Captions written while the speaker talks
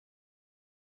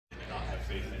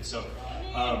faith in. So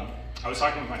I was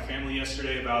talking with my family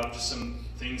yesterday about just some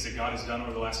things that God has done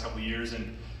over the last couple of years,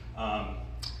 and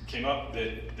came up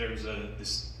that there was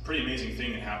this pretty amazing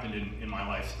thing that happened in my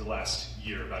life the last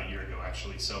year, about a year ago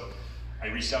actually. So I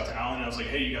reached out to Alan and I was like,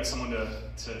 hey, you got someone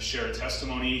to share a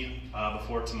testimony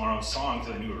before tomorrow's song,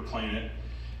 because I knew we were playing it.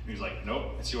 And he was like,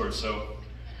 nope, it's yours. So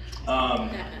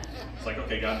it's like,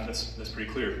 okay, God, that's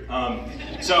pretty clear.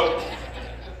 So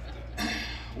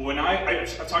when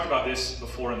I've talked about this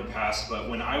before in the past, but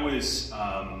when I was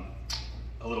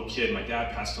a little kid, my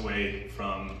dad passed away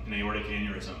from an aortic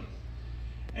aneurysm.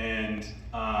 And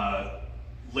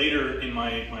later in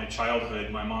my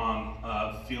childhood, my mom,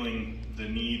 feeling the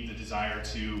need, the desire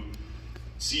to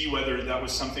see whether that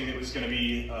was something that was going to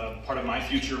be part of my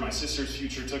future, my sister's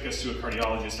future, took us to a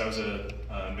cardiologist. I was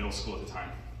a middle school at the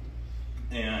time.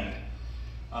 And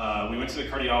we went to the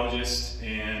cardiologist,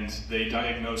 and they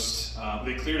diagnosed,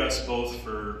 they cleared us both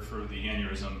for the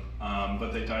aneurysm,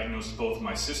 but they diagnosed both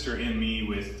my sister and me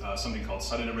with something called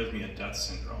sudden arrhythmia death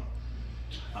syndrome,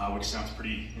 which sounds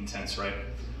pretty intense, right?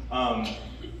 I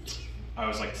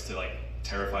always like to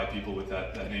terrify people with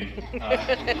that name. I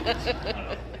don't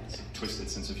know, it's a twisted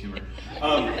sense of humor.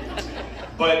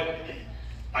 But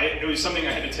it was something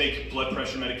I had to take blood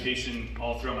pressure medication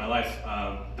all throughout my life,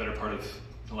 better part of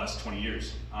the last 20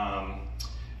 years.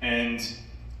 And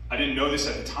I didn't know this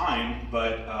at the time,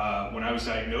 but when I was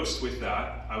diagnosed with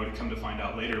that, I would come to find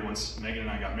out later, once Megan and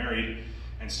I got married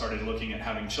and started looking at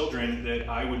having children, that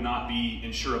I would not be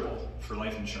insurable for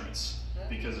life insurance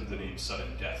because of the name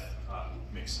sudden death.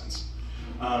 Makes sense.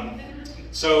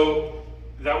 So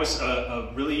that was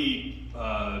a really,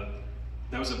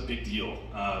 that was a big deal.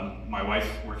 My wife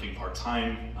working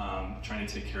part-time, trying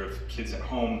to take care of kids at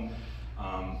home.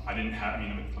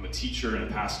 I'm a teacher and a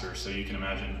pastor, so you can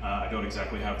imagine I don't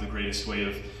exactly have the greatest way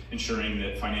of ensuring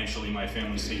that financially my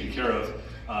family's taken care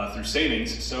of through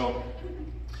savings. So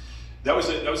that was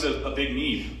a big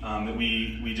need that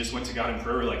we just went to God in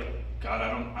prayer. We're like, God,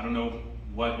 I don't know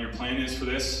what your plan is for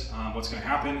this, what's going to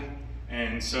happen.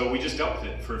 And so we just dealt with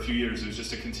it for a few years. It was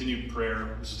just a continued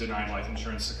prayer. I was denied life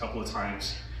insurance a couple of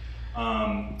times.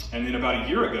 And then about a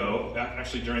year ago,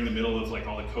 actually during the middle of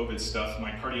all the COVID stuff,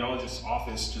 my cardiologist's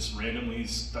office just randomly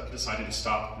decided to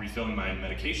stop refilling my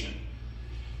medication.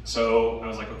 So I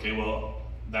was like, okay, well,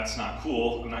 that's not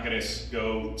cool. I'm not going to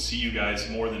go see you guys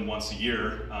more than once a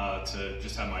year to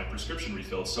just have my prescription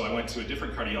refilled. So I went to a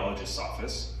different cardiologist's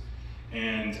office.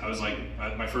 And I was like,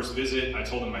 at my first visit, I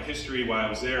told him my history, why I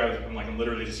was there. I'm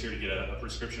literally just here to get a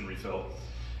prescription refill.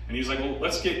 And he was like, well,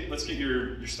 let's get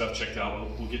your stuff checked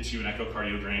out. We'll get you an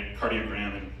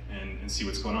echocardiogram and see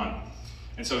what's going on.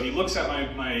 And so he looks at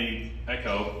my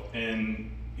echo, and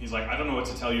he's like, I don't know what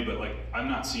to tell you, but I'm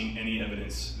not seeing any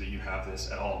evidence that you have this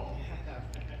at all.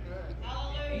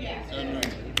 Hallelujah.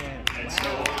 And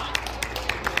so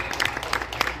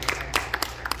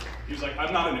he was like,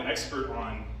 I'm not an expert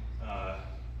on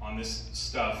this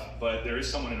stuff, but there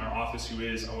is someone in our office who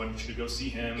is. I want you to go see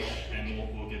him, and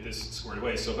we'll get this squared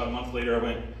away. So about a month later, I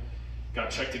went,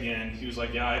 got checked again. He was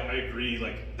like, yeah, I agree.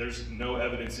 There's no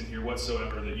evidence in here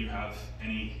whatsoever that you have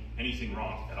anything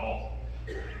wrong at all.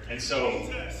 And so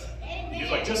he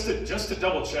was like, just to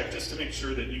double check, just to make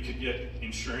sure that you could get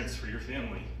insurance for your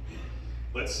family,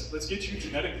 let's get you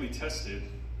genetically tested,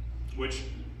 which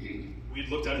we'd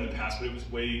looked at in the past, but it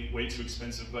was way too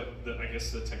expensive. But I guess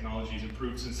the technology's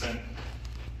improved since then,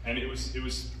 and it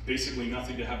was basically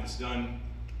nothing to have this done.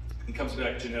 It comes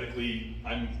back genetically,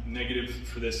 I'm negative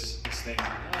for this thing. So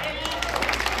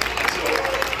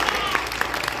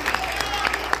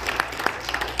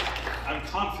I'm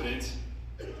confident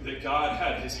that God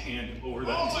had His hand over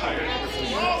that entire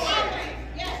thing.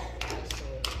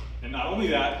 And not only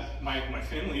that, my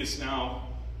family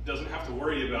doesn't have to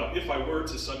worry about if I were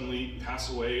to suddenly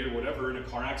pass away or whatever in a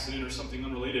car accident or something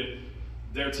unrelated,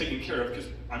 they're taken care of because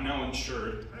I'm now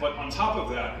insured. But on top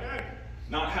of that,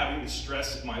 not having the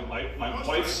stress of my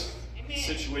wife's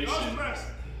situation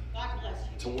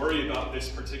to worry about this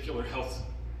particular health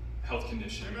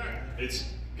condition.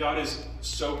 God is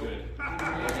so good.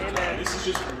 This is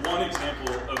just one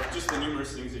example of just the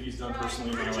numerous things that He's done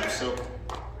personally in my life. So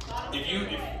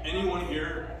if anyone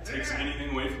here takes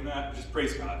anything away from that, just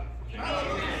praise God. Okay?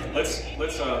 Let's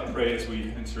pray as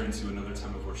we enter into another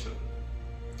time of worship.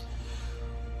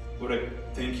 Lord, I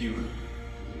thank you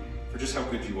for just how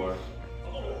good you are.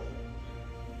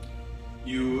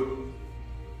 You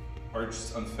are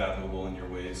just unfathomable in your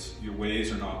ways. Your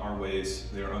ways are not our ways.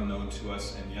 They are unknown to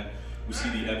us, and yet we see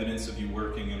the evidence of you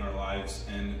working in our lives,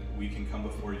 and we can come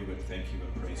before you and thank you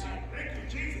and praise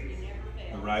you. You never fail.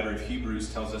 The writer of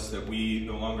Hebrews tells us that we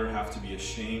no longer have to be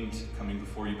ashamed coming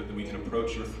before you, but that we can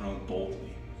approach your throne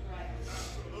boldly.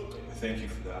 I thank you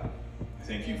for that. I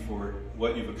thank you for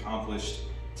what you've accomplished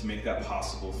to make that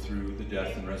possible through the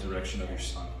death and resurrection of your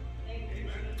Son.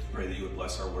 I pray that you would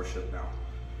bless our worship now.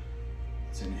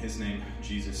 It's in his name,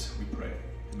 Jesus, we pray.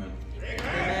 Amen.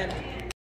 Amen.